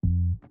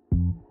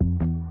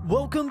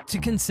Welcome to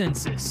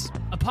Consensus,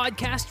 a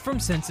podcast from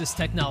Census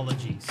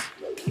Technologies.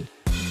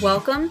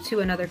 Welcome to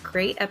another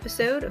great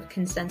episode of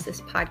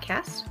Consensus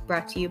Podcast,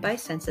 brought to you by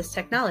Census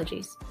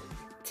Technologies.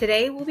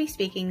 Today, we'll be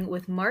speaking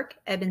with Mark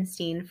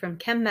Ebenstein from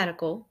Chem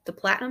Medical, the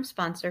platinum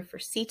sponsor for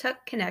CTUC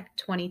Connect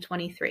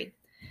 2023.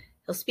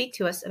 He'll speak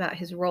to us about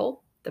his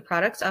role, the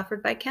products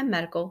offered by Chem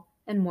Medical,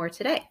 and more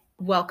today.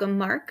 Welcome,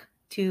 Mark,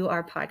 to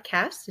our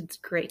podcast. It's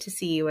great to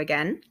see you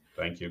again.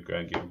 Thank you.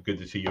 Good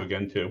to see you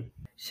again, too.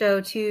 So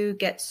to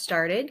get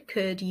started,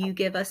 could you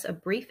give us a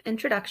brief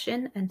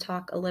introduction and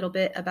talk a little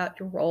bit about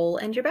your role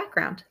and your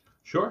background?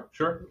 Sure.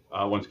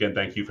 Once again,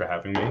 thank you for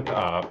having me.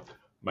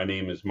 My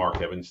name is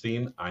Mark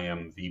Ebenstein. I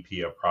am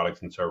VP of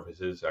Products and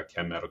Services at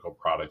Chem Medical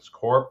Products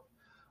Corp.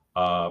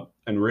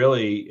 And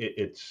really,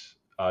 it's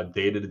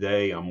day to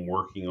day, I'm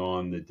working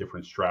on the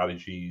different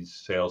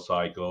strategies, sales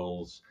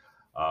cycles,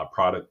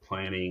 product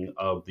planning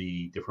of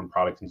the different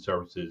products and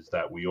services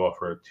that we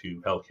offer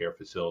to healthcare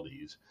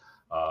facilities.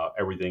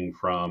 Everything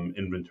from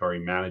inventory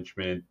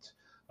management,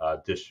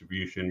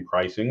 distribution,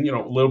 pricing,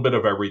 a little bit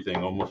of everything,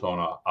 almost on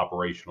an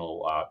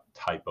operational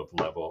type of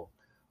level,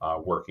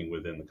 working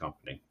within the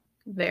company.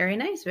 Very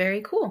nice.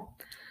 Very cool.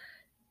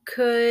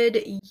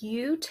 Could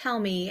you tell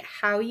me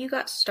how you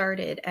got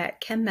started at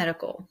Chem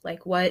Medical?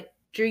 Like, what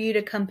drew you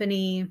to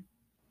company?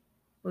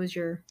 What was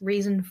your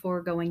reason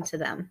for going to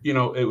them?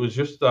 It was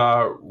just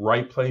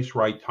right place,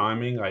 right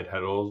timing. I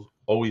had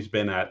always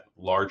been at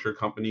larger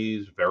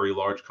companies, very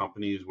large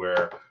companies,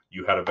 where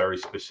you had a very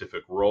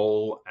specific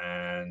role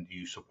and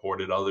you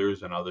supported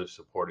others and others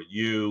supported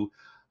you.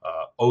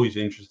 Always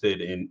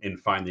interested in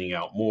finding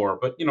out more.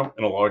 But, in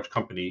a large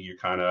company, you're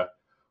kind of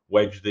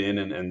wedged in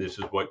and this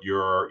is what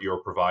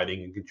you're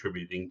providing and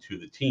contributing to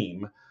the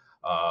team.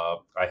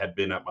 I had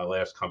been at my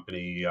last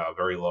company, a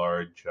very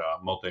large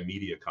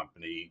multimedia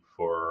company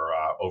for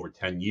over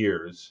 10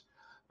 years.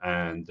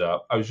 And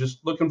I was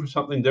just looking for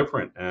something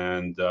different.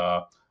 And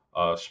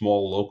a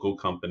small local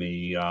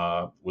company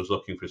was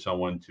looking for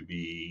someone to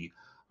be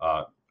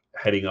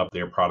heading up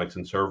their products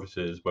and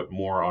services, but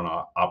more on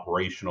an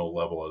operational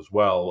level as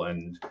well.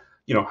 And,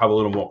 have a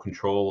little more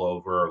control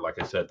over, like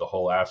I said, the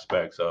whole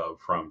aspects of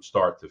from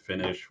start to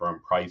finish,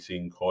 from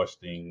pricing,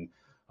 costing,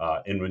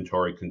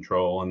 inventory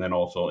control, and then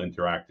also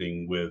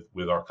interacting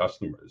with our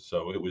customers.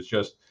 So it was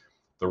just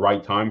the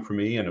right time for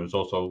me. And it was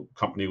also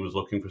company was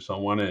looking for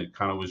someone, and it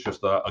kind of was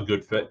just a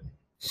good fit.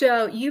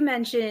 So you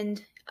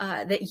mentioned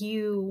that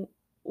you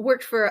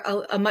worked for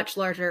a much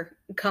larger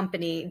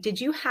company. Did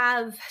you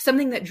have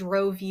something that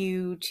drove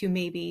you to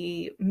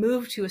maybe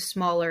move to a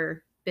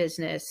smaller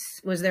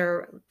business? Was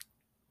there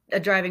a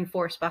driving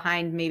force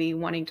behind maybe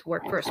wanting to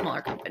work for a smaller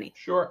company?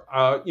 Sure.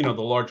 The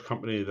large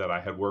company that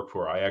I had worked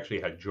for, I actually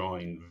had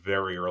joined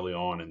very early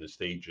on in the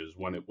stages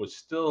when it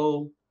was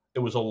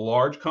a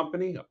large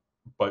company,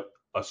 but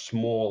a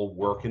small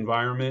work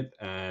environment,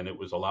 and it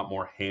was a lot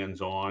more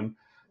hands-on.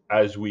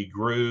 As we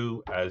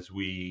grew, as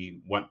we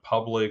went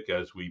public,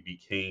 as we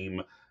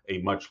became a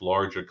much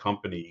larger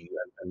company,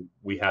 and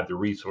we had the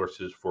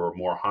resources for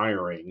more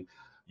hiring,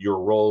 your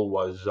role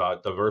was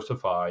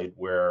diversified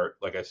where,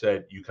 like I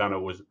said, you kind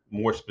of was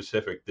more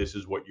specific. This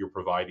is what you're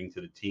providing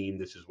to the team.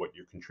 This is what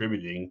you're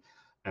contributing.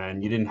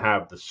 And you didn't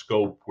have the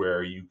scope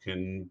where you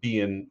can be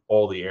in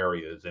all the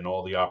areas and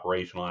all the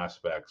operational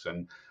aspects.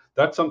 And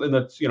that's something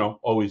that's,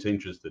 always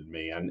interested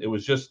me. And it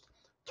was just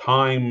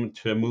time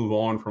to move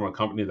on from a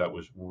company that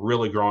was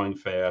really growing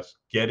fast,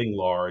 getting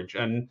large,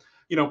 and,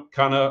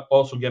 kind of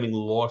also getting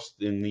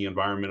lost in the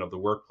environment of the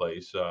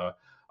workplace.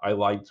 I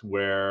liked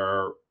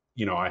where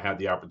I had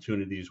the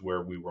opportunities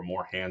where we were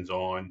more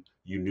hands-on.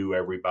 You knew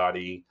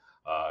everybody.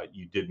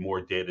 You did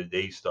more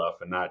day-to-day stuff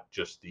and not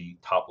just the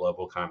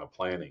top-level kind of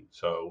planning.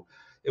 So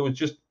it was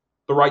just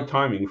the right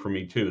timing for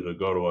me, too, to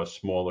go to a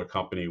smaller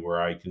company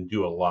where I can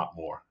do a lot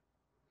more.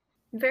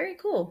 Very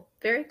cool.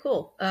 Very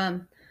cool.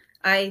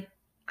 I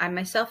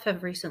myself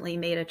have recently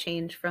made a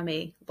change from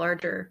a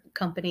larger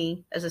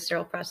company as a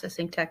sterile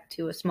processing tech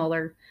to a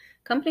smaller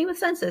company with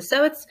Census.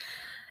 So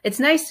it's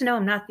nice to know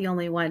I'm not the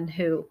only one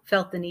who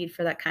felt the need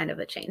for that kind of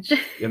a change.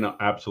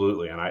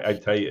 Absolutely. And I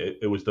tell you,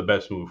 it was the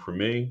best move for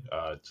me.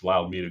 It's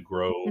allowed me to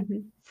grow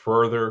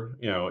further,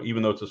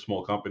 even though it's a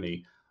small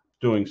company,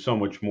 doing so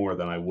much more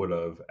than I would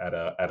have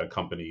at a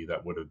company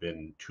that would have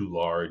been too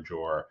large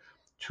or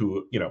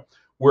too,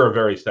 we're a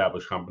very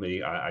established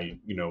company. I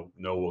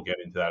know we'll get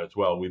into that as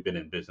well. We've been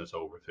in business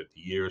over 50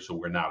 years, so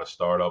we're not a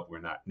startup.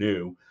 We're not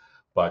new.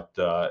 But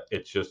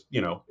it's just,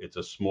 it's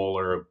a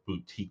smaller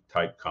boutique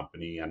type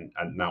company and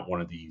not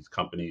one of these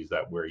companies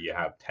where you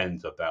have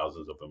tens of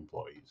thousands of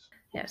employees.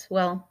 Yes.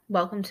 Well,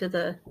 welcome to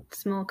the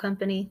small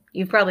company.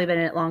 You've probably been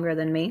in it longer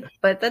than me,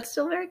 but that's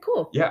still very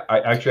cool. Yeah,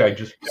 I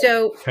just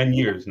 10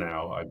 years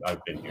now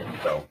I've been here.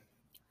 So.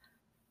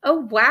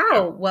 Oh, wow.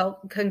 Yeah.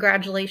 Well,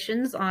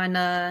 congratulations on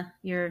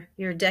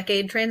your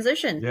decade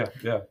transition.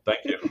 Yeah.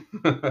 Thank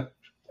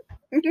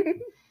you.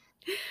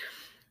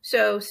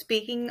 So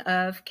speaking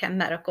of Chem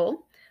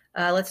Medical,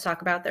 let's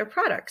talk about their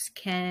products.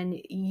 Can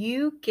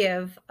you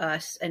give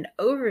us an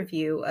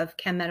overview of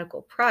Chem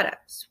Medical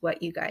products,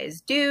 what you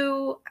guys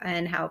do,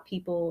 and how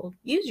people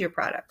use your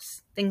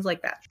products, things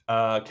like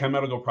that? Chem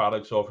Medical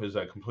Products offers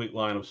a complete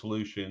line of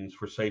solutions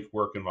for safe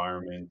work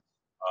environments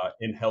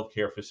in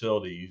healthcare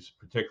facilities,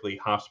 particularly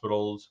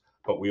hospitals.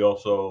 But we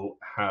also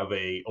have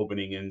a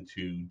opening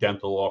into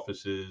dental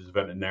offices,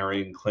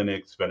 veterinarian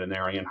clinics,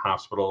 veterinarian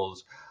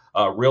hospitals,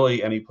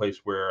 really any place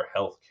where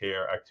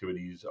healthcare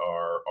activities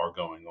are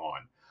going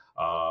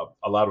on.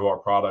 A lot of our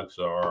products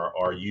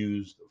are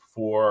used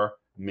for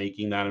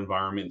making that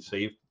environment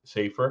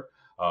safer.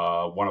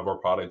 One of our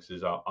products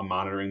is a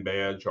monitoring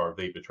badge, our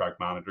VapoTrack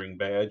monitoring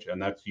badge,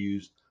 and that's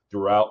used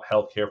throughout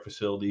healthcare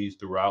facilities,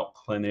 throughout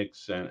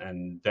clinics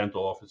and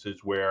dental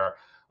offices where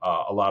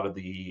a lot of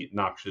the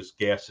noxious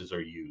gases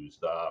are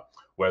used,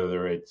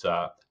 whether it's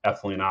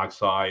ethylene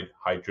oxide,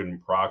 hydrogen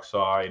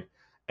peroxide,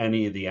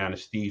 any of the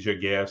anesthesia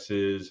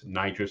gases,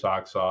 nitrous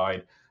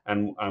oxide,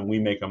 and we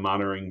make a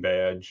monitoring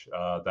badge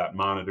that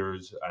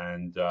monitors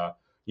and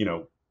you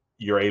know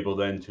you're able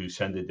then to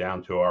send it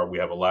down to we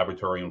have a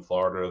laboratory in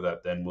Florida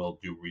that then will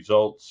do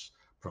results,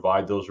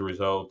 provide those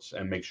results,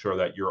 and make sure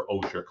that you're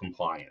OSHA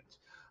compliant.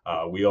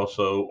 We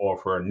also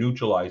offer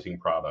neutralizing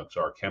products,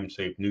 our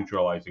ChemSafe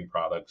neutralizing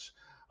products.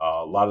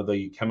 A lot of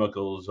the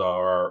chemicals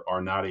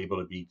are not able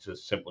to be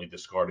just simply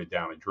discarded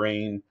down a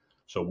drain.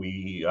 So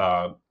we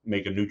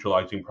make a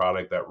neutralizing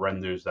product that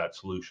renders that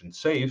solution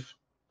safe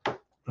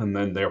and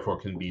then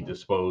therefore can be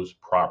disposed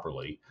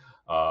properly.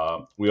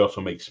 We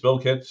also make spill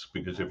kits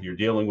because if you're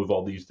dealing with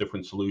all these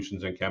different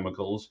solutions and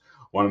chemicals,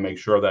 want to make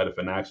sure that if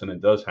an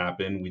accident does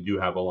happen, we do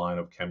have a line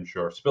of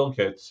ChemSure spill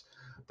kits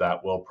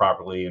that will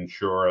properly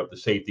ensure the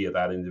safety of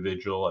that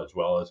individual as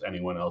well as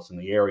anyone else in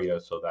the area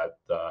so that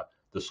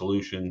the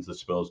solutions, the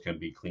spills can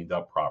be cleaned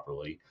up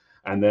properly.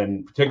 And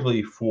then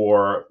particularly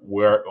for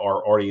where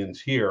our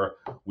audience here,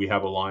 we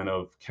have a line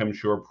of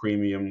ChemSure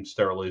premium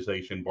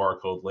sterilization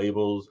barcode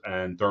labels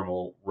and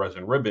thermal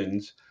resin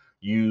ribbons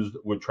used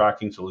with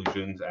tracking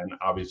solutions and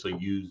obviously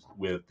used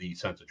with the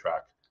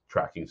SensaTrack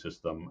tracking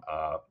system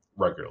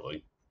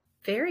regularly.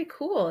 Very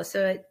cool.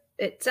 So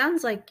it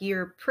sounds like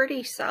you're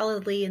pretty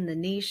solidly in the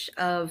niche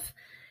of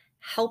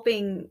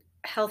helping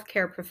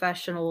healthcare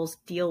professionals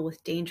deal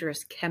with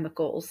dangerous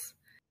chemicals.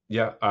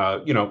 Yeah,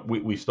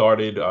 we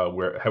started,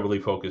 we're heavily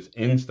focused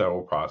in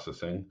sterile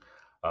processing,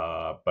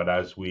 but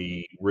as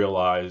we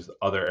realized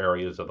other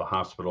areas of the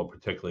hospital,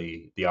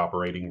 particularly the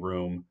operating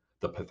room,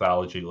 the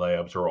pathology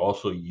labs, are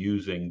also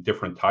using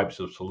different types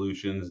of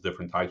solutions,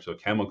 different types of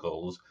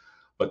chemicals,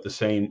 but the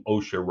same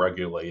OSHA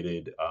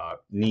regulated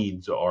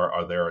needs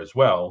are there as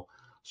well.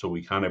 So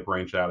we kind of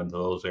branch out into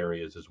those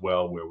areas as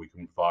well, where we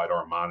can provide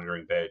our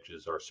monitoring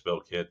badges, our spill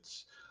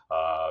kits,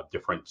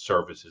 different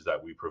services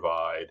that we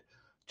provide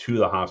to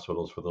the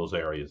hospitals for those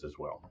areas as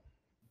well.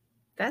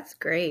 That's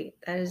great.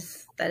 That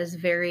is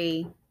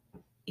very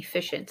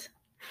efficient.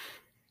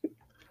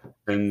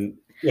 And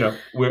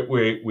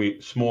we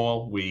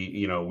small.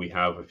 We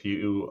have a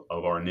few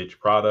of our niche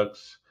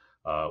products.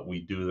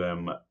 We do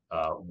them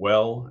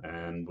well,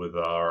 and with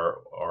our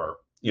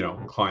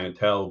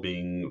clientele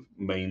being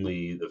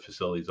mainly the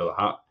facilities of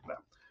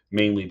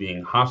mainly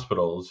being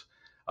hospitals.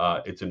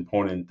 It's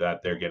important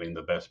that they're getting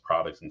the best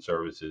products and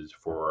services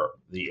for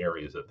the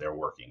areas that they're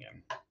working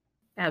in.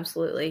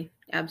 Absolutely.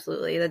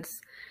 Absolutely.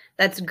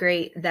 That's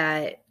great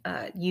that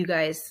you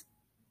guys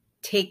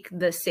take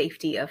the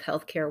safety of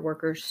healthcare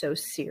workers so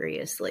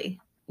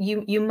seriously.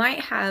 You might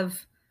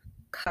have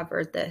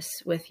covered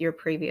this with your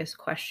previous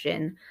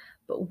question,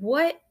 but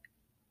what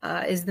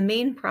is the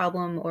main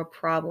problem or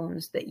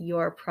problems that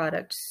your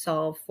products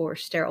solve for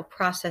sterile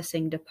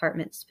processing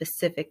departments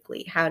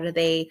specifically? How do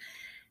they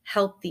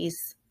help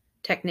these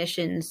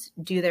technicians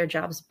do their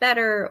jobs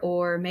better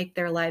or make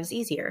their lives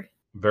easier?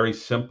 Very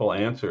simple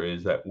answer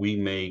is that we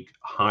make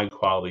high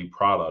quality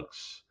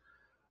products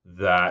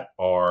that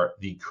are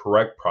the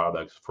correct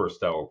products for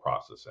sterile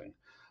processing.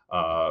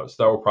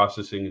 Sterile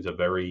processing is a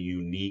very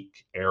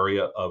unique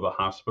area of a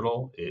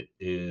hospital. It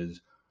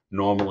is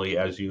normally,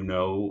 as you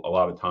know, a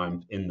lot of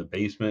times in the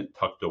basement,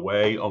 tucked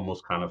away,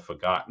 almost kind of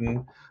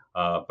forgotten.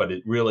 But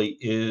it really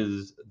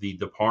is the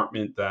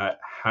department that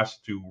has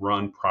to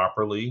run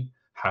properly,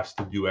 has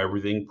to do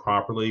everything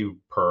properly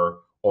per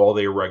all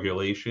their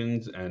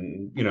regulations.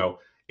 And,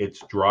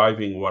 it's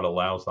driving what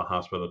allows the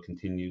hospital to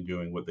continue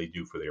doing what they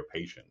do for their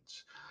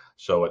patients.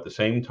 So at the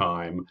same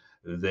time,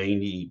 they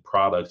need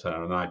products that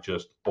are not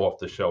just off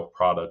the shelf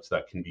products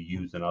that can be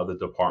used in other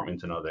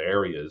departments and other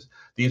areas.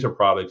 These are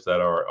products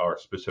that are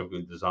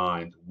specifically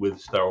designed with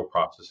sterile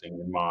processing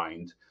in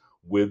mind,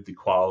 with the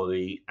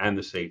quality and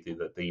the safety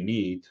that they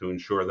need to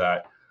ensure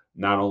that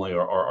not only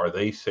are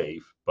they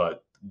safe,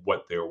 but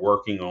what they're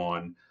working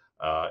on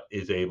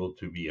is able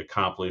to be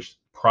accomplished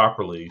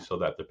properly so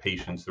that the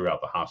patients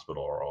throughout the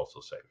hospital are also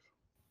safe.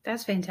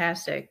 That's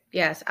fantastic.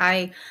 Yes,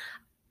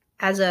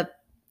 as a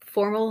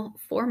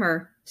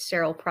former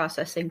sterile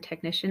processing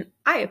technician,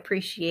 I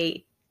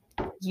appreciate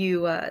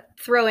you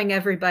throwing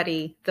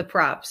everybody the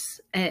props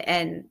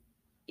and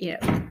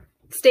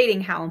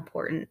stating how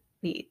important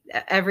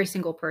every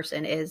single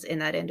person is in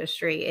that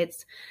industry.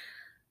 It's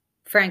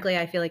frankly,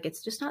 I feel like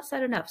it's just not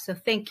said enough. So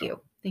thank you.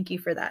 Thank you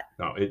for that.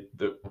 No,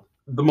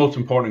 the most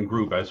important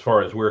group as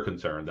far as we're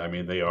concerned. I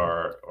mean, they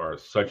are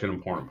such an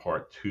important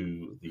part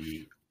to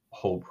the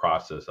whole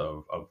process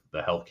of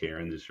the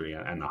healthcare industry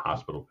and the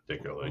hospital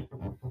particularly.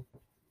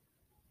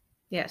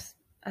 Yes,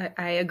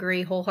 I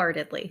agree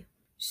wholeheartedly.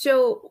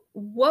 So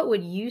what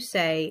would you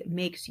say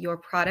makes your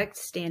product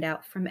stand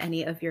out from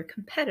any of your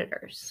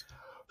competitors?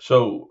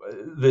 So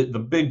the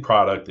big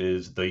product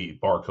is the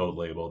barcode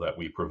label that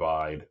we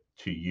provide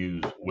to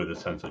use with a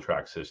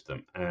SensaTrack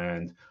system.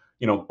 And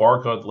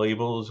barcode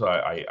labels,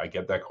 I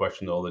get that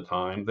question all the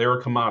time. They're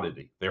a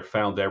commodity. They're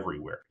found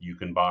everywhere. You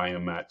can buy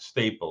them at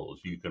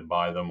Staples. You can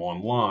buy them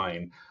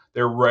online.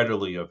 They're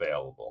readily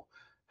available.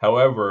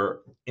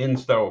 However, in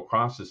sterile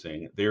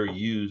processing, they're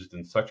used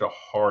in such a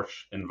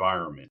harsh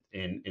environment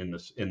in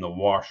the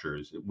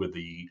washers with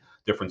the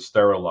different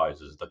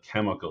sterilizers, the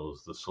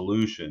chemicals, the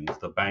solutions,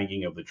 the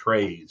banging of the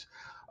trays.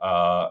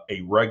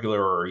 A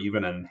regular or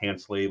even an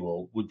enhanced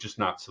label would just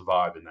not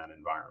survive in that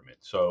environment.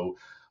 So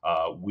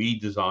we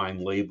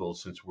designed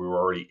labels since we were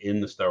already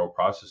in the sterile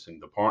processing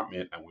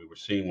department and we were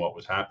seeing what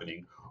was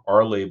happening.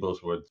 Our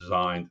labels were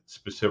designed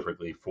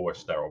specifically for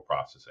sterile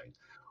processing.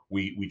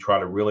 We try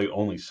to really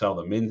only sell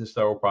them into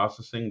sterile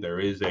processing.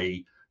 There is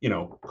a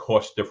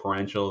cost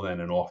differential than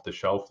an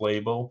off-the-shelf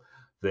label.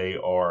 They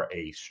are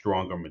a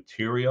stronger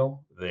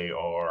material. They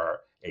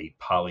are a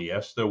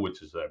polyester,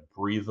 which is a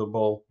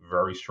breathable,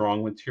 very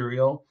strong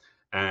material.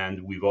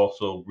 And we've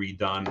also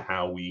redone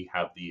how we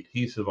have the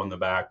adhesive on the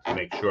back to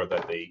make sure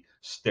that they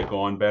stick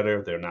on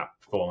better. They're not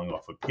falling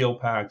off of peel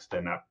packs.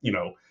 They're not,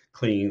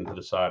 clinging to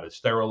the side of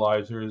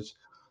sterilizers.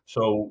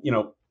 So,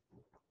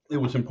 it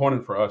was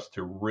important for us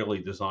to really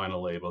design a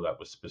label that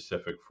was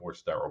specific for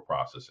sterile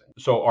processing.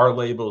 So our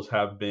labels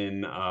have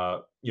been,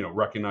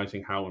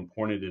 recognizing how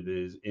important it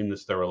is in the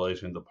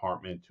sterilization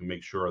department to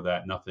make sure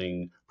that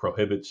nothing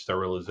prohibits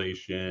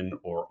sterilization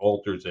or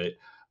alters it.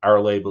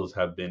 Our labels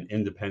have been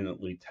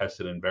independently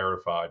tested and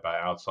verified by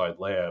outside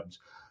labs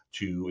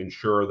to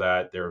ensure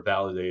that they're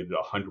validated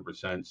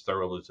 100%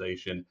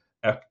 sterilization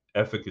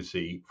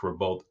efficacy for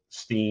both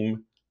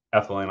steam,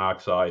 ethylene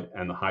oxide,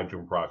 and the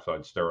hydrogen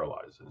peroxide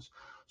sterilizers.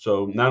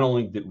 So not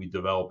only did we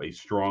develop a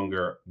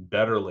stronger,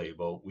 better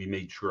label, we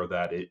made sure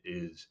that it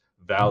is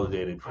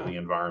validated for the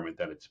environment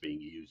that it's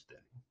being used in.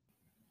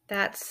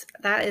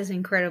 That is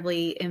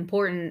incredibly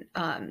important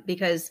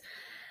because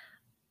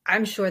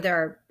I'm sure there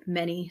are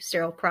many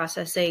sterile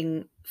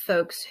processing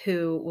folks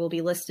who will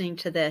be listening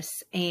to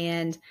this,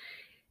 and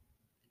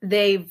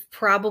they've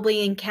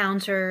probably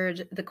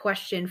encountered the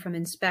question from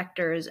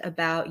inspectors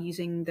about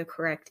using the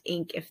correct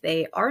ink if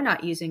they are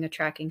not using a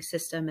tracking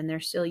system and they're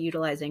still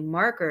utilizing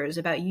markers,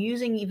 about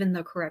using even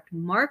the correct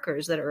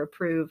markers that are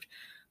approved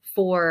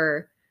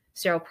for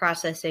sterile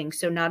processing.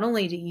 So not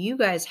only do you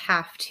guys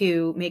have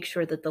to make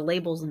sure that the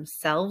labels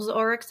themselves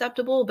are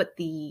acceptable, but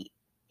the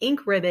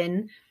ink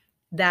ribbon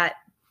that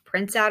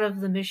prints out of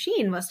the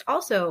machine must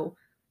also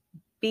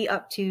be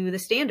up to the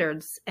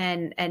standards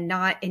and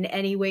not in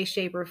any way,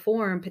 shape, or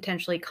form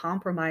potentially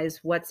compromise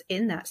what's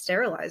in that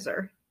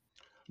sterilizer.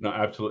 No,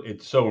 absolutely.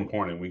 It's so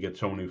important. We get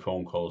so many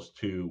phone calls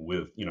too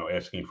with,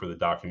 asking for the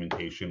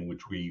documentation,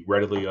 which we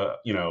readily,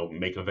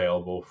 make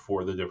available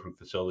for the different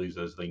facilities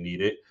as they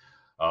need it.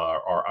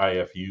 Our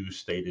IFU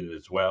stated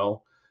as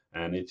well.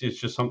 And it's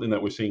just something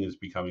that we're seeing is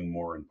becoming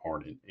more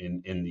important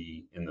in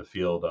the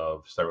field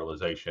of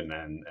sterilization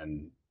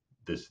and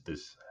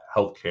this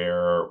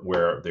healthcare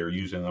where they're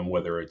using them,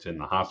 whether it's in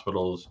the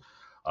hospitals,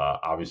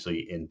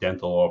 obviously in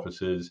dental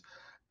offices.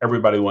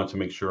 Everybody wants to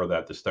make sure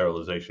that the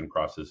sterilization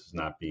process is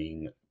not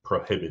being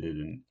prohibited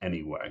in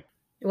any way.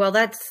 Well,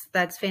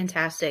 that's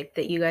fantastic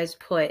that you guys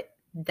put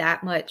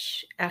that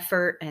much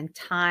effort and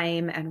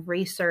time and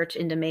research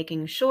into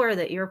making sure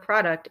that your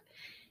product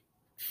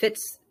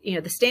fits,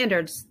 the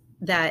standards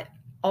that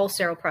all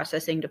sterile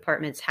processing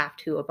departments have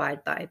to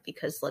abide by,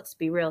 because let's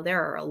be real,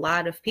 there are a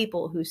lot of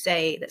people who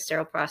say that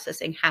sterile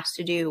processing has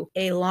to do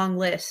a long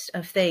list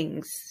of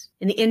things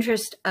in the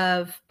interest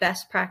of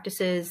best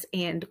practices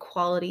and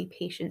quality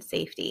patient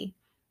safety.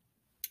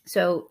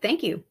 So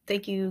thank you,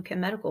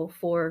 Chem Medical,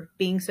 for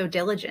being so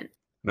diligent.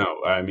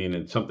 No, I mean,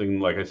 it's something,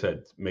 like I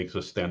said, makes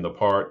us stand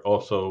apart.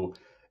 Also,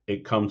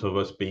 it comes of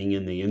us being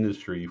in the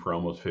industry for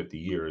almost 50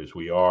 years.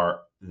 We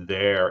are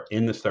there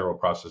in the sterile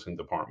processing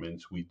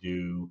departments. We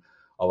do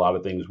a lot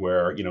of things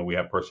where, we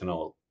have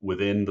personnel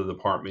within the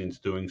departments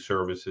doing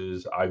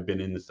services. I've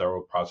been in the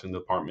sterile processing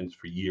departments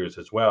for years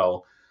as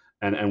well.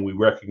 And we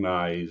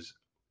recognize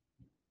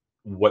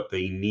what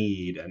they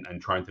need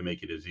and trying to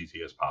make it as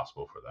easy as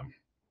possible for them.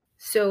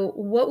 So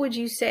what would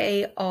you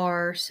say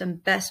are some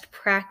best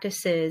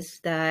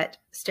practices that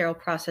sterile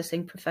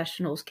processing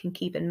professionals can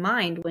keep in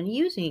mind when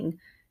using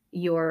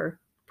your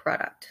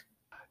product?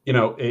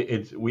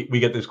 We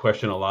get this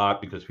question a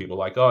lot because people are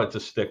like, oh, it's a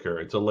sticker,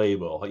 it's a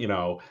label,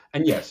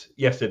 and yes,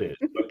 it is.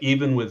 But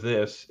even with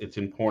this, it's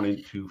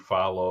important to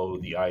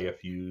follow the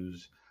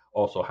IFU's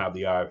also have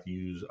the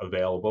IFUs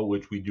available,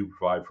 which we do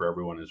provide for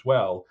everyone as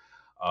well.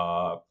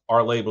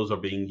 Our labels are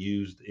being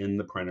used in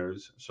the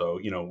printers, so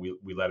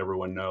we let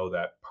everyone know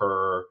that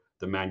per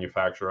the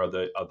manufacturer of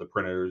the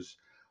printers,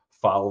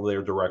 follow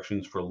their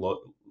directions for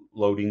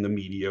loading the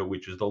media,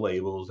 which is the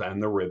labels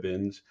and the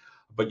ribbons.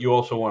 But you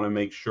also want to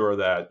make sure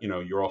that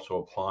you're also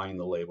applying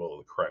the label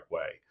the correct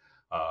way.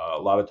 A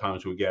lot of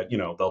times we get,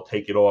 they'll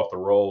take it off the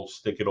roll,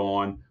 stick it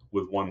on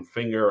with one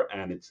finger,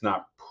 and it's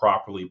not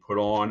properly put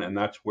on. And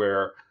that's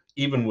where,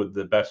 even with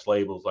the best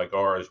labels like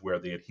ours, where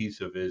the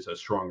adhesive is a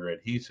stronger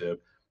adhesive,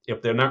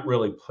 if they're not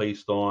really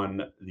placed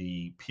on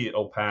the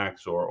peel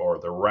packs or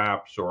the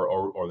wraps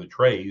or the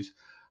trays,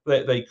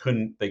 they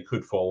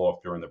could fall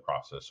off during the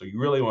process. So you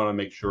really want to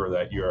make sure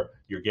that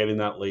you're getting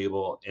that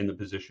label in the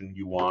position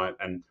you want,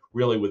 and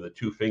really with the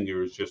two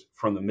fingers, just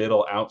from the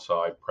middle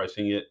outside,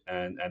 pressing it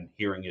and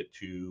adhering it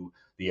to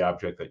the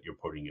object that you're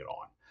putting it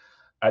on.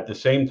 At the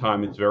same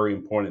time, it's very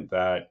important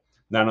that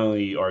not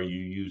only are you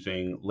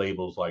using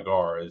labels like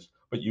ours,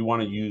 but you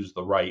want to use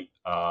the right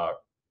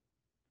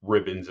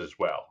ribbons as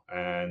well.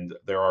 And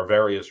there are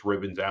various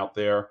ribbons out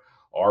there.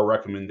 Our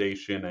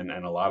recommendation,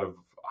 and a lot of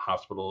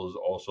hospitals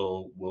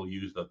also will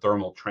use the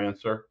thermal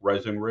transfer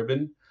resin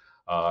ribbon.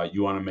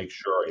 You want to make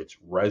sure it's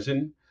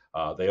resin.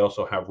 They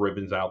also have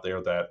ribbons out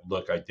there that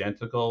look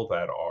identical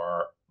that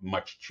are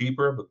much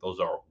cheaper, but those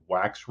are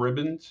wax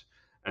ribbons.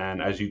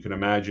 And as you can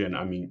imagine,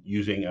 I mean,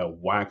 using a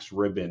wax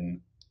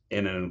ribbon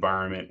in an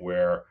environment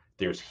where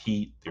there's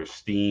heat, there's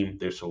steam,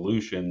 there's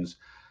solutions,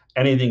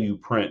 anything you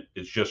print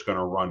is just going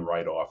to run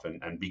right off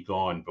and be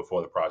gone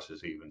before the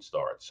process even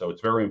starts. So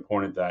it's very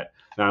important that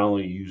not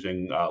only you're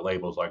using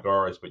labels like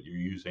ours, but you're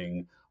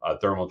using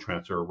thermal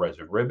transfer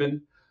resin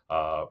ribbon,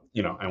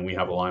 and we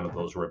have a line of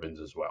those ribbons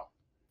as well.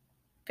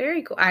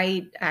 Very cool.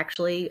 I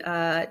actually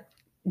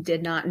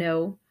did not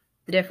know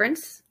the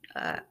difference.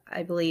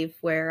 I believe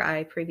where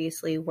I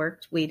previously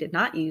worked, we did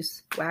not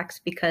use wax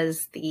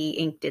because the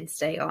ink did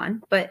stay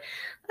on. But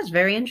that's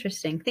very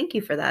interesting. Thank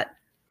you for that.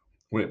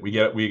 We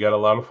get a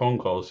lot of phone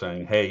calls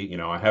saying, "Hey,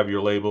 I have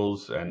your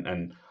labels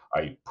and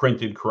I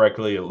printed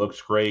correctly. It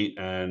looks great,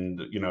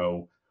 and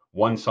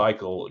one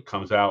cycle it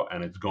comes out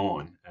and it's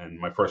gone." And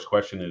my first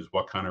question is,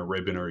 "What kind of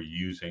ribbon are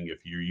you using?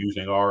 If you're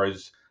using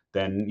ours,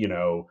 then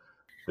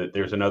that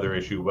there's another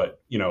issue.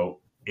 But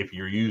if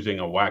you're using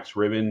a wax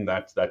ribbon,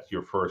 that's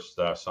your first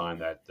sign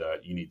that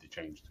you need to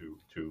change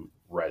to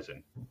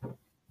resin."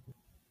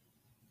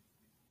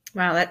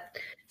 Wow, that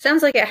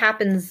sounds like it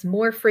happens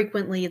more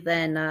frequently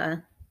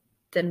than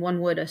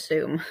one would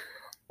assume.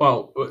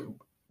 Well,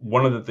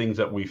 one of the things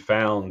that we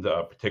found,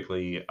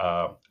 particularly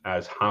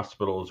as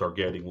hospitals are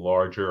getting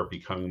larger,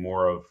 becoming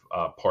more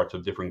of parts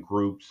of different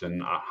groups,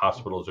 and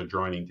hospitals are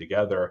joining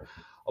together,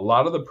 a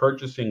lot of the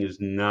purchasing is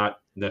not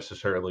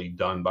necessarily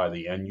done by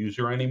the end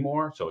user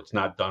anymore. So it's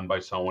not done by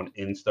someone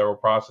in sterile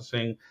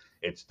processing.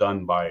 It's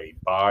done by a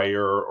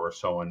buyer or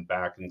someone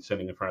back and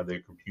sitting in front of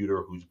their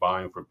computer who's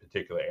buying for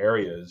particular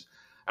areas.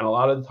 And a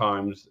lot of the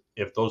times,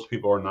 if those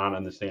people are not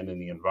understanding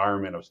the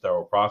environment of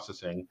sterile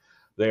processing,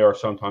 they are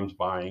sometimes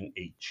buying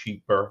a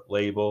cheaper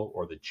label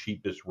or the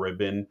cheapest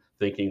ribbon,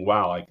 thinking,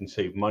 wow, I can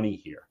save money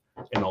here.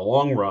 In the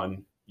long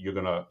run, you're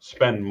going to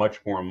spend much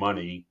more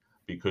money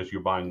because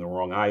you're buying the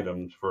wrong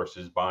items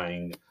versus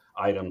buying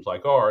items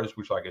like ours,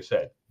 which, like I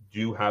said,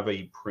 do have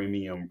a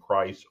premium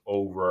price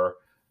over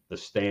the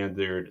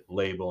standard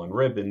label and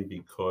ribbon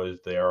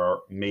because they are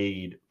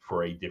made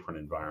for a different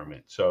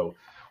environment. So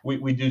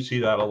we do see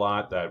that a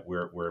lot, that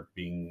we're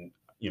being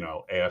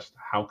asked,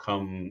 how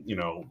come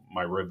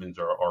my ribbons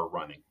are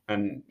running?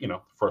 And the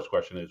first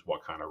question is,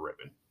 what kind of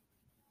ribbon?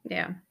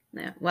 Yeah.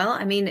 Well,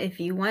 I mean, if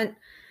you want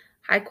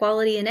high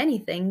quality in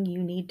anything,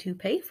 you need to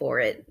pay for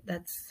it.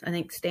 That's, I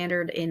think,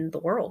 standard in the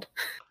world.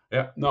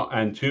 Yeah, no,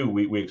 and two,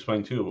 we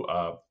explained too,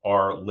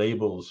 our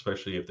labels,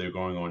 especially if they're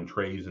going on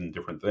trays and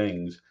different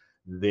things,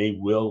 they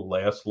will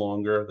last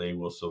longer. They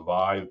will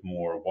survive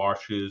more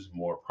washes,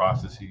 more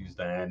processes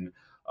than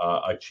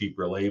a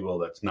cheaper label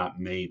that's not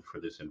made for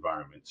this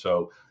environment.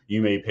 So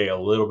you may pay a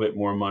little bit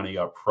more money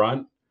up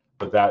front,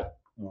 but that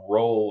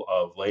roll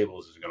of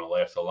labels is going to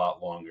last a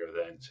lot longer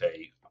than,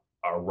 say,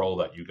 a roll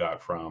that you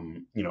got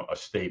from, a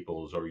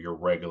Staples or your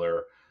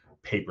regular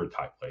paper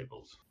type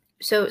labels.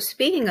 So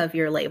speaking of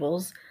your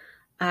labels,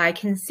 I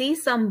can see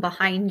some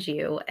behind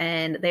you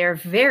and they're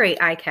very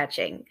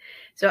eye-catching.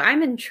 So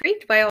I'm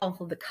intrigued by all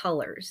of the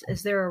colors.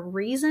 Is there a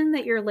reason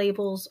that your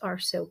labels are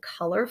so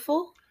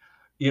colorful?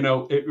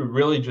 It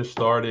really just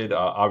started.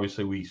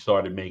 Obviously, we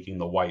started making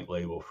the white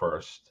label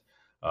first.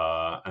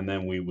 And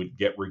then we would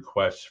get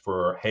requests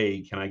for,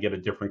 hey, can I get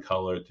a different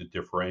color to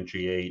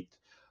differentiate?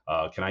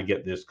 Can I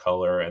get this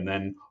color? And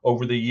then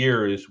over the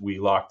years, we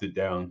locked it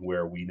down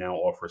where we now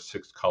offer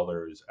 6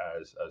 colors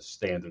as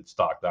standard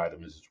stocked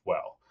items as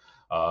well.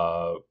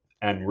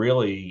 And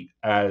really,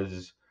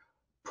 as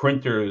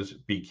printers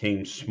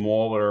became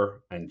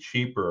smaller and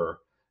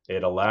cheaper,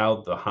 it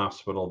allowed the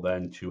hospital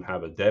then to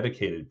have a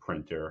dedicated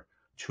printer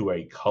to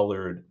a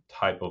colored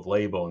type of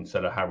label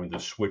instead of having to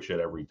switch it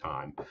every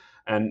time.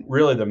 And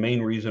really, the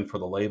main reason for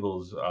the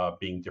labels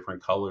being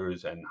different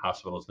colors and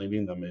hospitals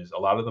needing them is a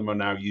lot of them are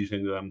now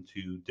using them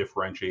to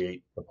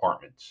differentiate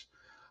departments,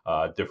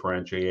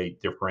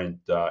 differentiate different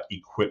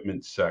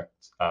equipment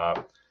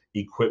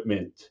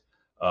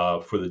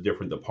for the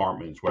different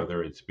departments,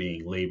 whether it's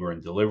being labor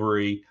and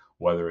delivery,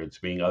 whether it's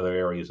being other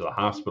areas of the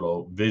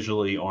hospital.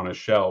 Visually on a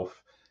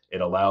shelf,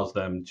 it allows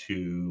them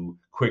to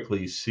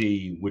quickly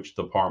see which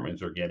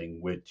departments are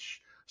getting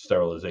which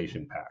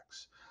sterilization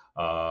packs.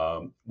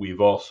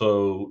 We've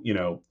also,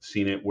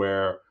 seen it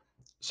where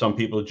some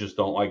people just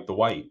don't like the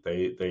white.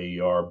 They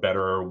are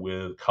better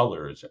with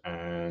colors,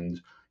 and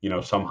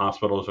some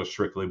hospitals are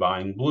strictly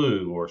buying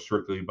blue or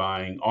strictly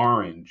buying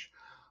orange,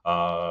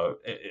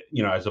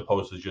 as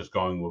opposed to just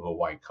going with a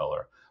white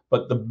color.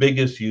 But the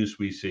biggest use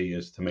we see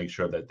is to make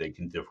sure that they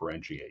can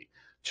differentiate.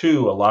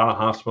 Two, a lot of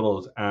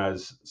hospitals,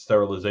 as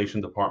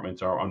sterilization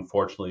departments are,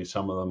 unfortunately,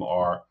 some of them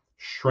are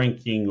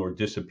shrinking or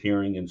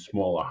disappearing in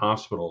smaller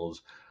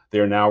hospitals.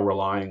 They're now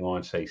relying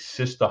on, say,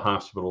 sister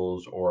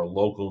hospitals or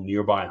local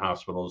nearby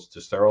hospitals to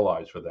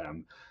sterilize for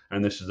them.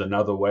 And this is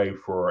another way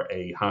for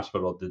a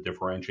hospital to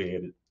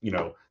differentiate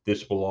it.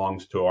 This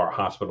belongs to our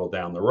hospital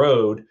down the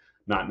road,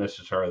 not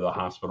necessarily the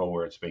hospital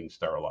where it's being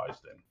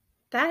sterilized in.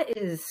 That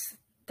is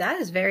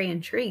very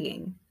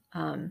intriguing.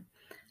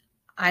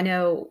 I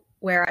know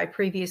where I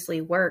previously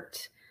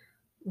worked,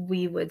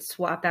 we would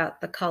swap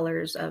out the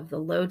colors of the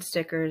load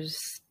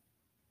stickers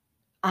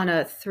on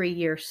a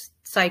 3-year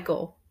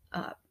cycle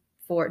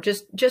for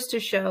just to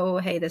show,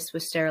 hey, this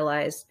was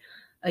sterilized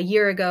a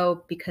year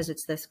ago because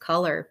it's this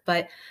color.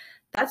 But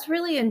that's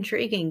really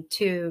intriguing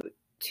to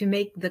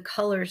make the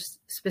colors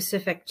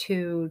specific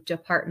to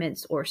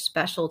departments or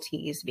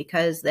specialties,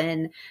 because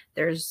then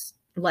there's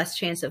less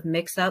chance of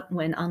mix up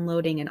when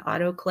unloading an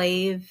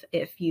autoclave.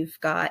 If you've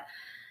got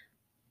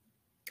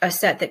a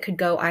set that could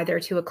go either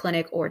to a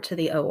clinic or to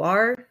the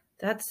OR,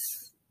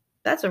 that's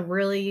a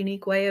really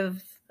unique way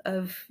of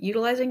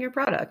utilizing your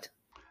product.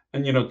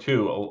 And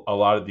too, a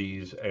lot of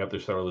these after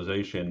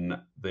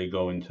sterilization, they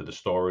go into the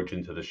storage,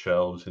 into the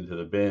shelves, into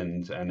the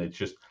bins, and it's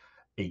just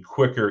a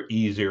quicker,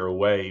 easier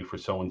way for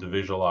someone to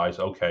visualize,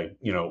 okay,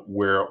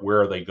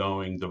 where are they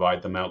going,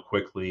 divide them out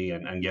quickly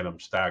and get them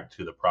stacked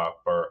to the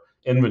proper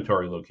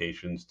inventory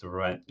locations to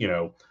prevent,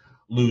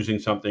 losing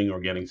something or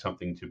getting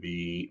something to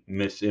be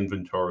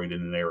misinventoried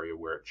in an area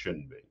where it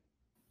shouldn't be.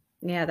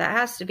 Yeah, that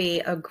has to be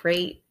a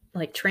great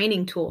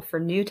training tool for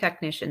new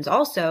technicians.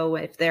 Also,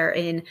 if they're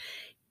in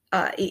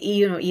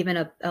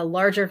even a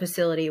larger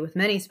facility with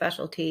many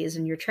specialties,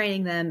 and you're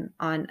training them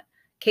on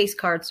case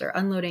carts or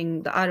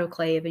unloading the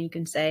autoclave, and you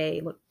can say,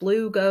 look,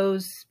 blue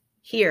goes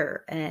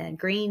here and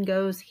green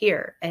goes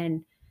here.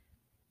 And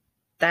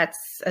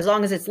that's, as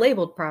long as it's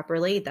labeled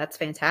properly, that's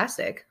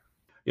fantastic.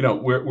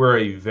 We're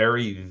a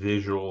very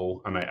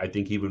visual, and I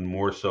think even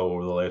more so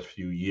over the last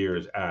few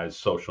years, as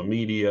social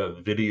media,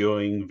 video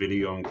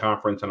and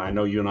conference. And I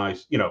know you and I,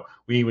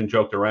 we even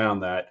joked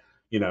around that,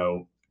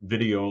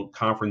 video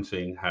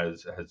conferencing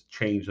has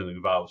changed and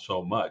evolved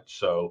so much.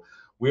 So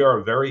we are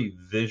a very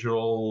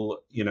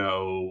visual,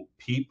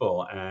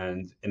 people,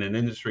 and in an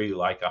industry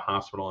like a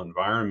hospital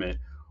environment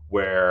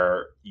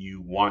where you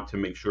want to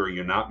make sure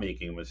you're not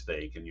making a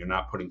mistake and you're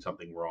not putting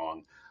something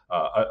wrong.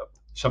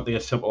 Something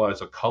as simple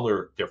as a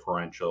color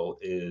differential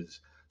is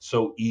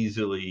so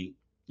easily,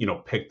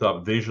 picked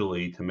up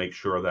visually to make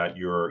sure that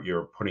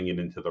you're putting it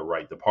into the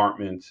right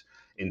departments,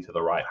 into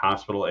the right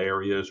hospital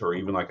areas, or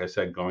even, like I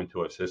said, going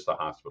to assist the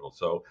hospital.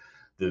 So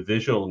the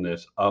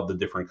visualness of the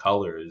different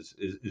colors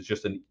is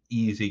just an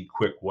easy,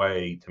 quick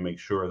way to make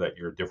sure that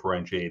you're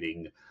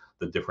differentiating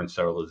the different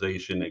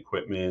sterilization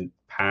equipment,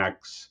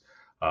 packs,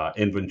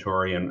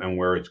 inventory, and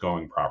where it's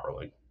going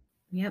properly.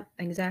 Yep,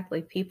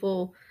 exactly.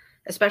 People,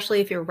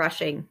 especially if you're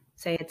rushing,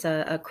 say it's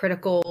a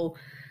critical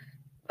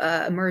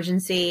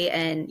emergency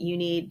and you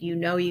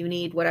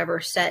need whatever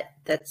set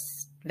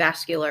that's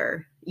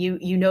vascular,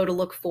 you know to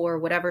look for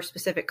whatever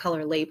specific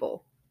color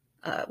label,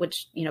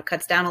 which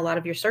cuts down a lot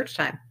of your search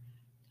time.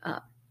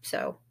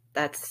 So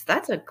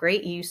that's a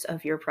great use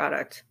of your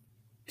product.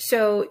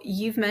 So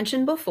you've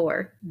mentioned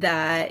before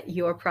that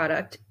your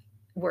product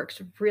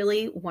works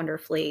really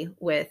wonderfully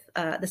with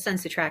the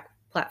SensiTrack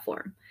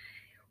platform.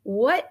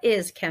 What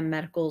is Chem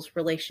Medical's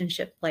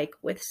relationship like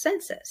with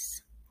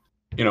Censis?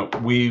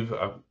 We've,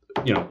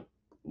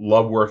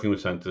 love working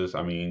with Censis.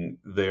 I mean,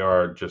 they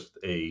are just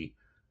a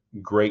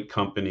great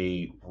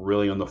company,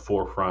 really on the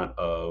forefront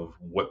of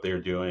what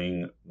they're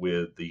doing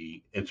with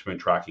the instrument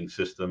tracking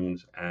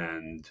systems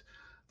and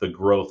the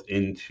growth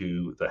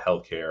into the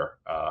healthcare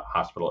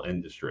hospital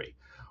industry.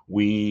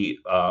 We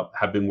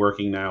have been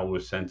working now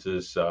with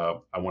Censis,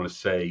 I want to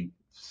say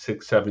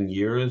 6-7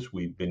 years.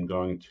 We've been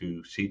going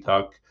to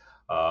CTUC.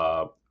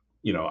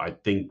 I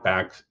think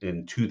back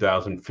in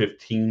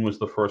 2015 was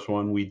the first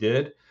one we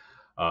did.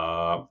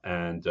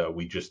 And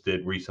we just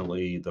did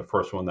recently the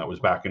first one that was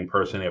back in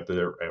person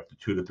after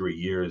 2 to 3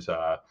 years,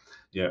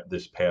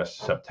 this past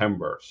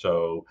September.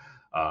 So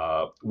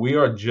We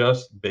are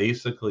just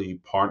basically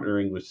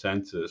partnering with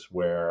Census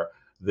where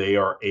they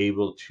are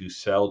able to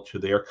sell to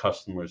their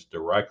customers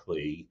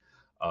directly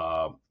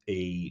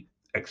a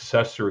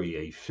accessory,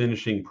 a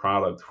finishing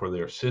product for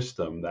their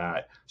system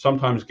that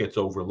sometimes gets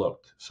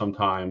overlooked,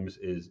 sometimes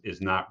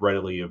is not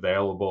readily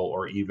available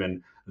or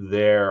even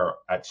there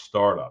at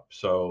startup.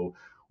 So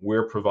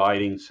we're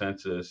providing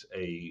Census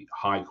a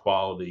high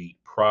quality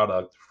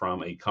product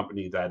from a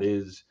company that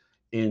is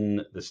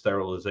in the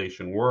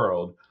sterilization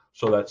world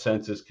so that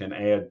Census can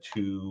add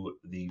to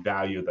the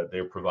value that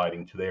they're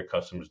providing to their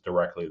customers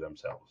directly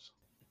themselves.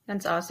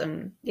 That's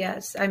awesome.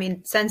 Yes. I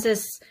mean,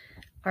 Census,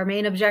 our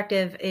main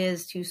objective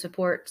is to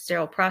support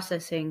sterile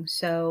processing.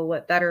 So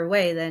what better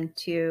way than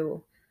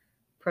to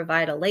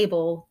provide a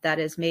label that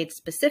is made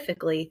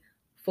specifically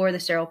for the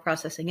sterile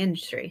processing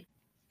industry?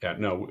 Yeah,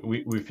 no,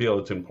 we feel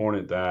it's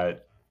important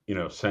that,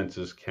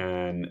 Census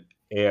can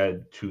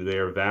add to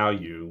their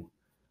value,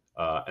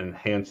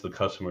 enhance the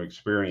customer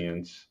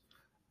experience,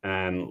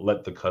 and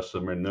let the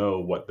customer know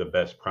what the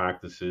best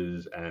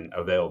practices and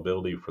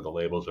availability for the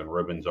labels and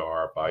ribbons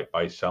are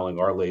by selling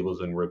our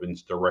labels and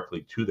ribbons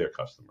directly to their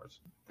customers.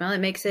 Well, it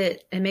makes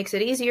it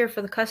easier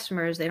for the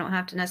customers. They don't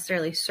have to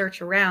necessarily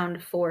search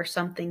around for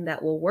something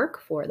that will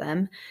work for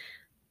them.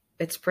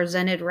 It's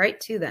presented right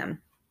to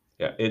them.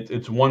 Yeah,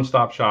 it's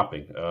one-stop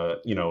shopping.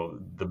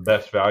 The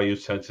best value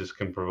Census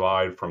can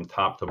provide from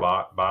top to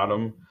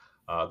bottom,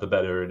 the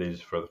better it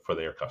is for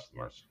their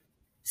customers.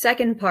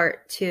 Second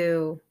part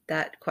to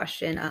that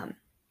question.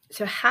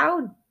 So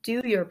how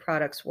do your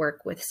products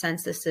work with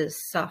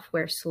Census's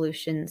software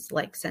solutions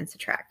like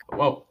SensaTrack?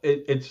 Well,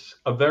 it's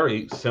a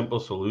very simple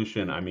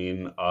solution. I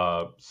mean,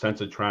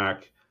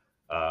 SensaTrack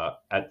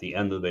at the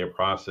end of their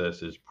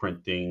process is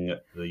printing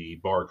the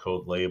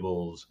barcode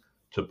labels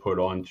to put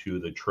onto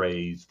the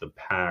trays, the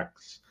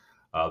packs,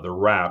 the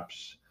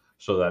wraps,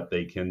 so that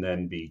they can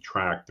then be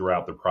tracked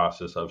throughout the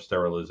process of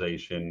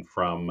sterilization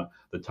from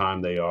the time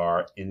they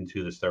are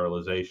into the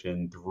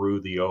sterilization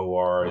through the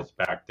ORs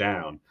back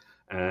down.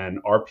 And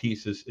our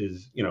piece is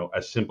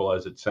as simple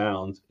as it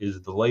sounds,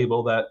 is the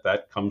label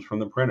that comes from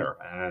the printer.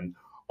 And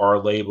our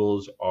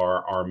labels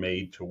are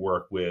made to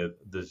work with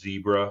the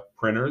Zebra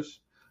printers,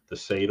 the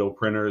Sato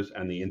printers,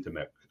 and the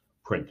Intimec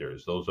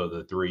printers. Those are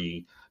the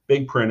three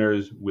big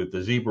printers, with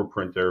the Zebra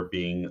printer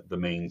being the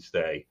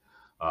mainstay.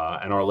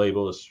 And our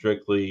label is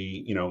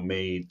strictly,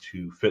 made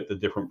to fit the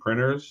different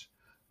printers,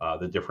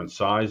 the different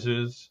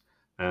sizes,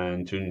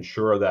 and to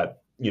ensure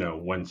that,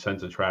 when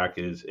SensaTrack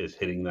is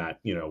hitting that,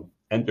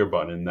 enter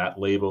button, that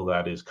label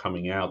that is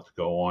coming out to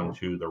go on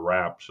to the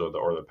wraps or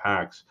the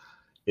packs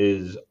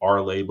is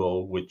our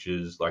label, which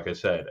is, like I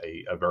said,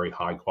 a very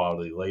high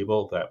quality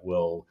label that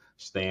will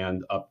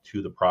stand up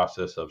to the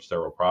process of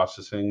sterile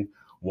processing,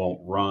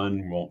 won't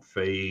run, won't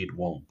fade,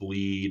 won't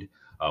bleed,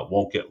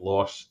 won't get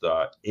lost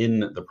in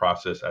the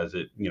process as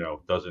it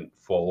doesn't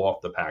fall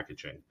off the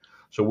packaging.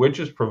 So we're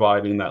just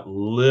providing that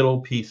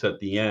little piece at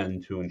the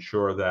end to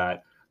ensure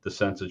that the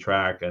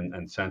SensaTrack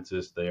and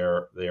Census,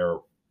 their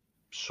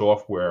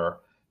software,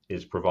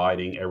 is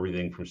providing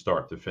everything from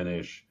start to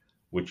finish,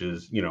 which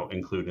is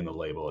including the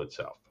label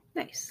itself.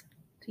 Nice.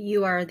 So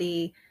you are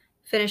the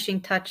finishing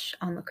touch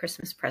on the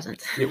Christmas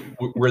present. Yeah,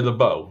 we're the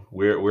bow.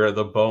 We're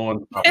the bow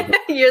on top of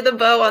You're the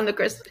bow on the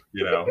Christmas.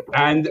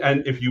 And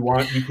if you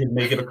want, you can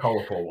make it a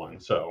colorful one.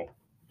 So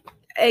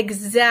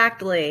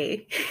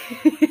exactly.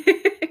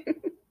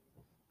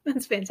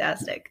 That's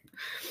fantastic.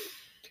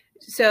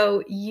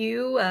 So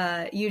you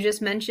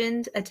just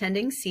mentioned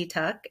attending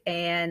CTUC,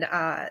 and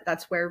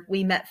that's where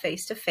we met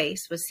face to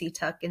face with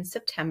CTUC in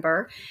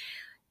September.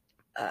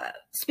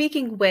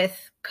 Speaking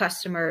with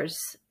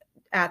customers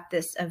at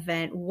this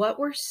event, what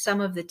were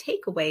some of the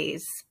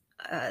takeaways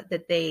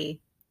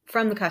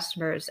from the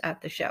customers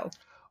at the show?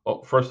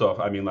 Well, first off,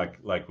 I mean,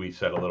 like we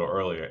said a little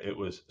earlier, it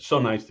was so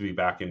nice to be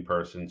back in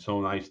person, so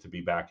nice to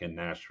be back in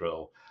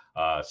Nashville,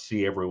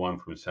 see everyone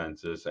from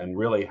Census, and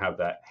really have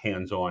that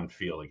hands-on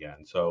feel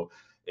again. So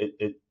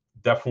it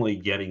definitely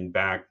getting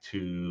back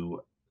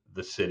to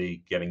the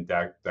city, getting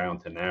back down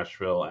to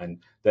Nashville,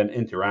 and then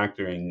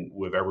interacting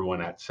with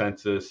everyone at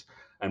Census,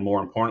 and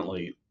more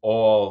importantly,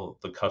 all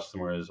the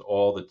customers,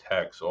 all the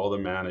techs, all the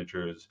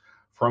managers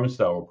from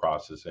sterile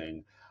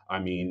processing. I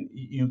mean,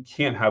 you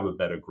can't have a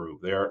better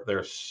group.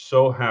 They're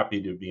so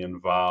happy to be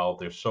involved.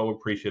 They're so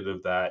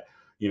appreciative that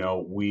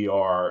we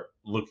are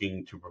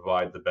looking to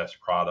provide the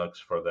best products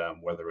for them,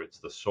 whether it's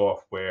the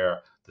software,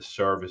 the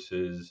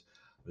services,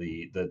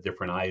 the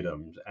different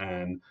items.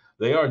 And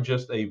they are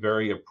just a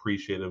very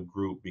appreciative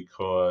group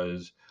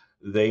because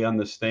they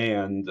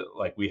understand,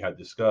 like we had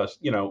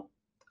discussed,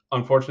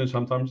 unfortunately,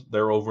 sometimes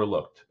they're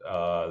overlooked.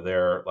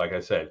 They're, like I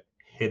said,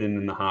 hidden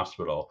in the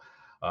hospital.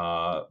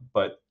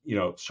 But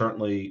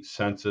certainly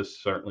Census,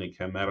 certainly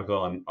Chem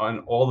Medical, and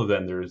all the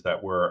vendors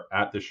that were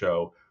at the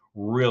show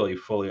really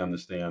fully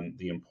understand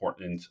the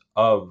importance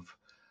of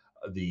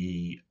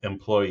the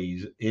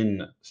employees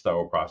in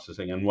sterile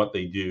processing and what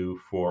they do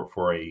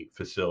for a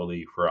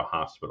facility, for a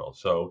hospital.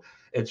 So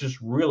it's just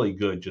really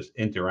good just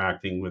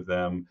interacting with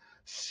them,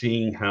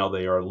 seeing how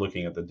they are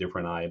looking at the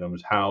different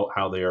items,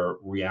 how they are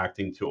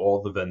reacting to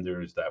all the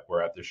vendors that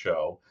were at the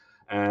show,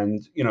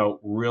 and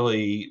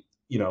really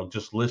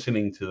just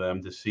listening to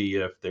them to see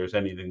if there's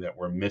anything that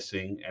we're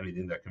missing,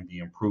 anything that can be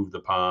improved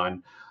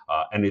upon,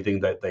 anything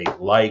that they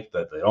like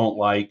that they don't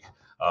like.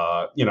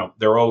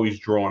 They're always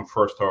drawn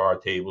first to our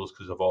tables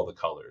because of all the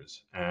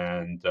colors,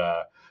 and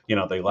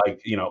they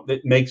like,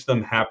 it makes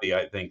them happy,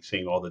 I think,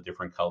 seeing all the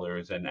different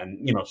colors, and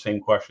same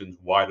questions,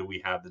 why do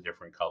we have the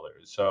different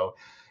colors? So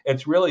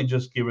it's really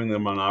just giving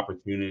them an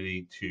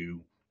opportunity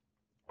to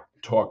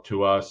talk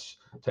to us,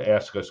 to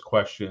ask us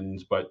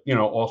questions, but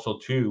also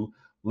to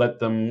let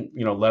them,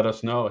 let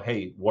us know,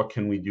 hey, what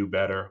can we do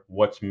better?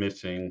 What's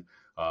missing?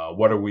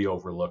 What are we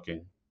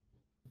overlooking?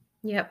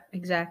 Yep,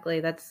 exactly.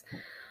 That's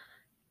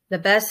the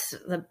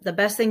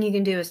best thing you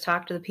can do is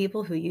talk to the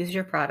people who use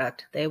your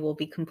product. They will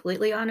be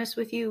completely honest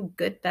with you,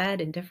 good,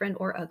 bad, indifferent,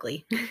 or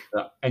ugly.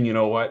 And you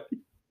know what?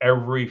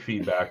 Every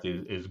feedback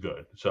is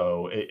good.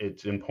 So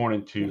it's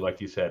important to, like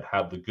you said,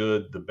 have the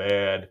good, the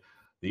bad,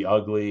 the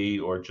ugly,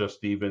 or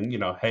just even,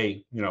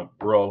 hey,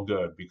 we're all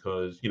good,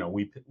 because,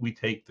 we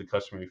take the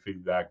customer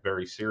feedback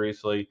very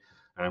seriously,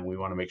 and we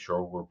want to make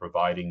sure we're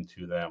providing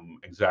to them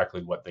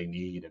exactly what they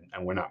need,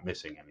 and we're not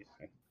missing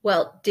anything.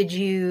 Well, did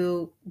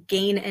you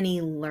gain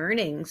any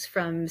learnings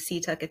from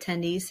CTUC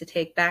attendees to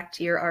take back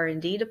to your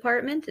R&D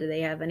department? Do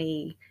they have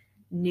any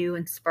new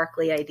and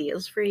sparkly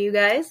ideas for you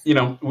guys?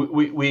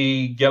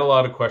 We get a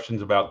lot of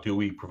questions about, do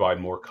we provide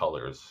more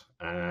colors?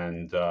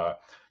 And,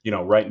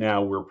 right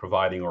now we're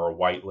providing our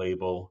white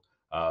label.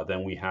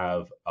 Then we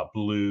have a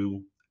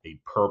blue, a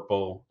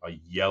purple, a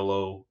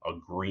yellow, a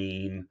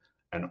green,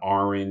 an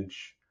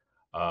orange.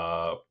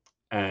 Uh,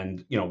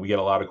 and, we get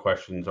a lot of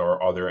questions,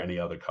 are there any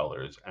other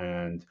colors?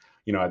 And,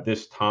 at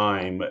this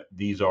time,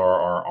 these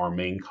are our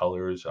main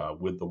colors,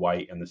 with the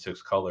white and the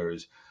 6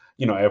 colors.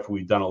 After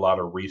we've done a lot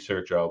of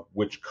research of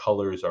which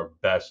colors are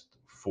best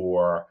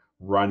for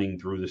running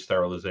through the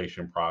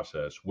sterilization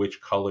process, which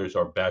colors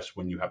are best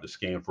when you have to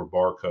scan for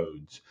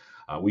barcodes.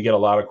 We get a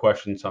lot of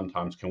questions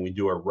sometimes, can we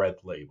do a red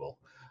label?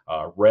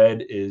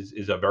 Red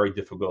is a very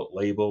difficult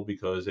label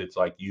because it's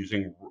like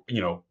using,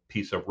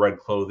 piece of red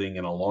clothing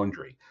in a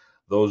laundry.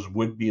 Those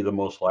would be the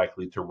most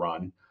likely to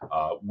run.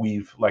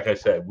 Like I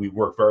said, we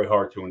work very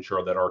hard to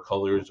ensure that our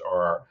colors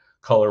are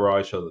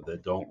colorized so that they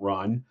don't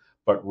run.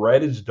 But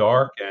red is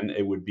dark, and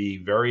it would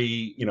be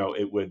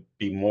it would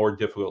be more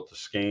difficult to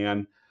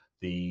scan.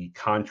 The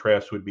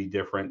contrast would be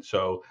different.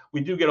 So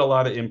we do get a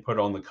lot of input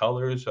on the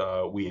colors.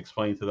 We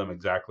explain to them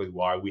exactly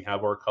why we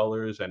have our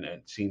colors, and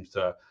it seems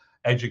to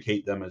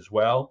educate them as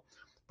well.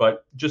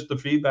 But just the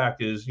feedback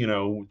is,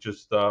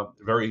 just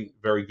very,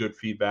 very good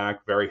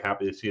feedback. Very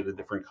happy to see the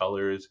different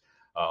colors.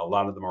 A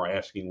lot of them are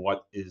asking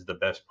what is the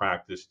best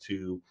practice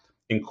to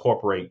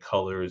incorporate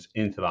colors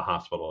into the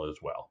hospital as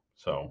well.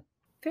 So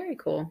very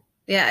cool.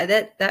 Yeah,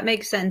 that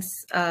makes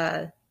sense.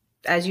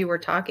 As you were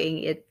talking,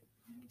 it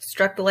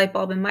struck the light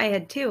bulb in my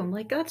head too. I'm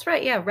like, that's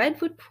right. Yeah, red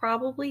would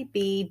probably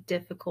be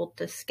difficult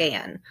to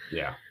scan.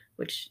 Yeah.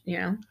 Which,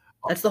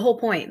 that's the whole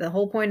point. The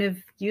whole point of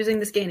using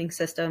the scanning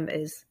system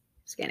is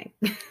scanning.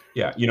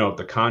 Yeah, if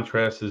the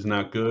contrast is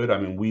not good, I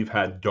mean, we've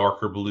had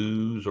darker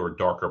blues or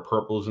darker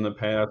purples in the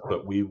past,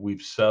 but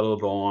we've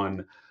settled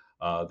on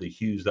the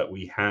hues that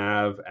we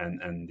have,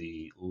 and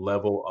the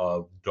level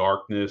of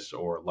darkness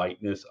or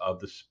lightness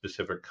of the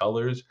specific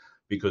colors,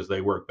 because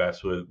they work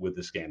best with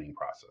the scanning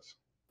process.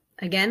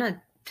 Again,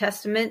 a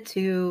testament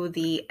to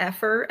the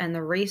effort and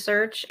the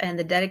research and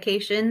the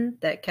dedication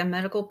that Chem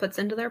Medical puts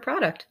into their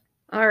product.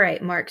 All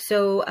right, Mark.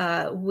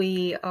 So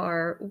we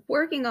are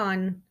working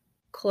on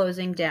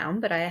closing down,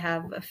 but I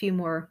have a few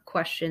more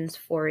questions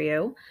for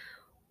you.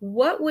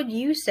 What would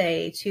you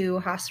say to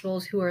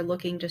hospitals who are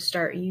looking to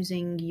start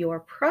using your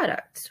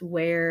products?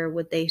 Where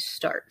would they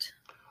start?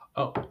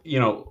 Oh,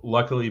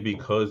 luckily,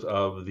 because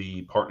of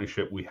the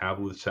partnership we have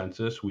with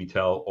Census, we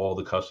tell all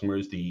the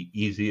customers the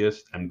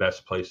easiest and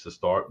best place to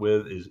start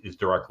with is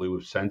directly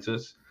with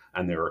Census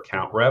and their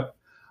account rep.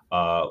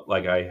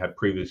 Like I had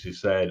previously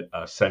said,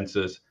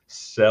 Census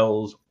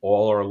sells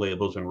all our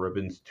labels and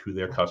ribbons to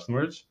their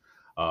customers.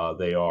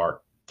 They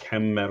are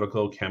Chem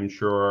Medical,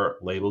 ChemSure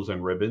labels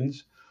and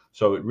ribbons.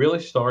 So it really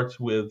starts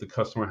with the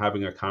customer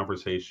having a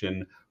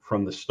conversation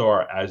from the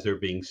start as they're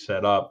being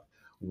set up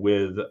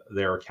with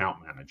their account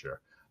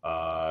manager.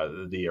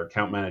 The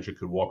account manager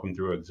could walk them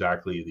through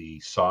exactly the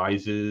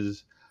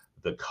sizes,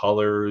 the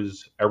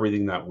colors,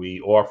 everything that we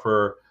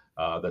offer,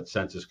 that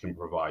Census can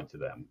provide to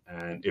them.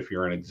 And if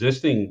you're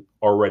an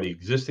already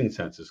existing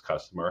Census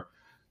customer,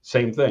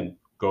 same thing.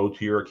 Go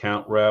to your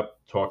account rep,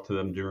 talk to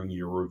them during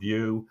your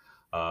review.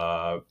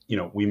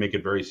 We make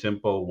it very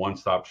simple,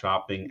 one-stop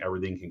shopping.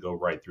 Everything can go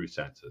right through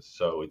Census.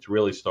 So it's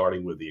really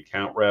starting with the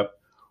account rep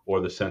or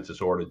the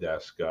Census order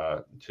desk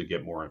to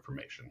get more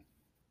information.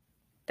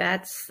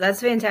 That's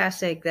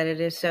fantastic that it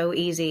is so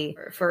easy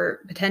for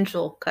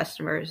potential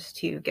customers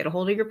to get a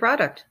hold of your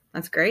product.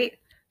 That's great.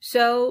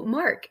 So,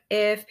 Mark,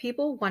 if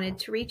people wanted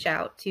to reach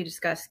out to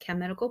discuss Chem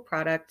Medical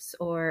products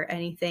or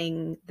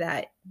anything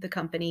that the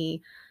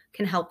company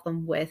can help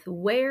them with,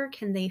 where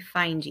can they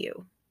find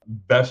you?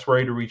 Best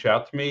way to reach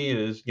out to me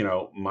is,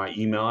 my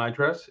email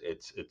address.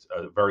 It's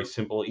a very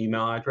simple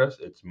email address.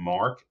 It's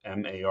Mark,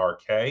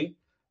 MARK,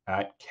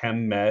 at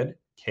chemmed,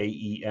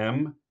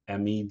 KEMMED.com.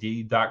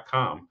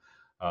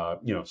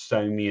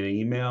 Send me an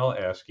email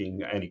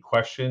asking any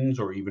questions,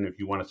 or even if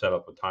you want to set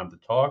up a time to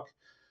talk.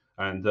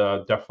 And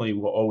definitely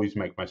will always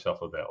make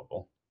myself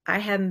available. I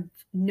have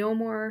no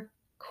more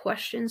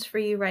questions for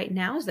you right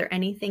now. Is there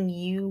anything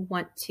you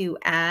want to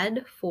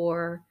add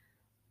for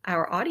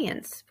our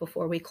audience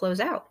before we close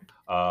out?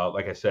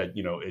 Like I said,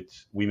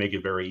 we make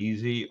it very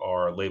easy.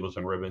 Our labels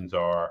and ribbons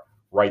are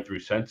right through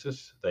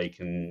Census. They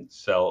can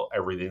sell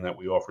everything that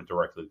we offer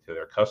directly to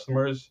their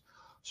customers.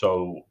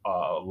 So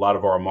a lot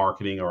of our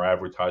marketing or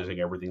advertising,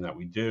 everything that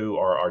we do,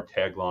 our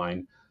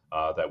tagline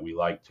that we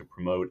like to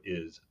promote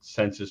is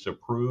Census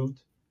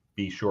approved.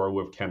 Be sure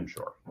with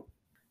ChemSure.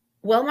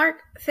 Well, Mark,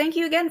 thank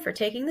you again for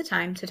taking the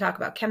time to talk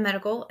about chem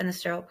medical and the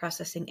sterile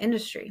processing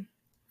industry.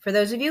 For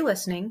those of you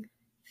listening,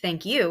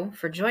 thank you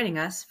for joining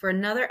us for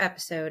another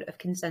episode of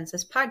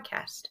Consensus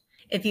Podcast.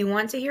 If you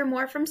want to hear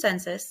more from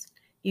Census,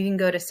 you can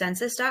go to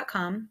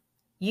census.com,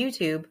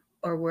 YouTube,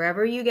 or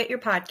wherever you get your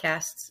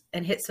podcasts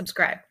and hit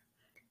subscribe.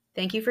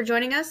 Thank you for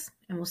joining us,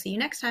 and we'll see you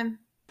next time.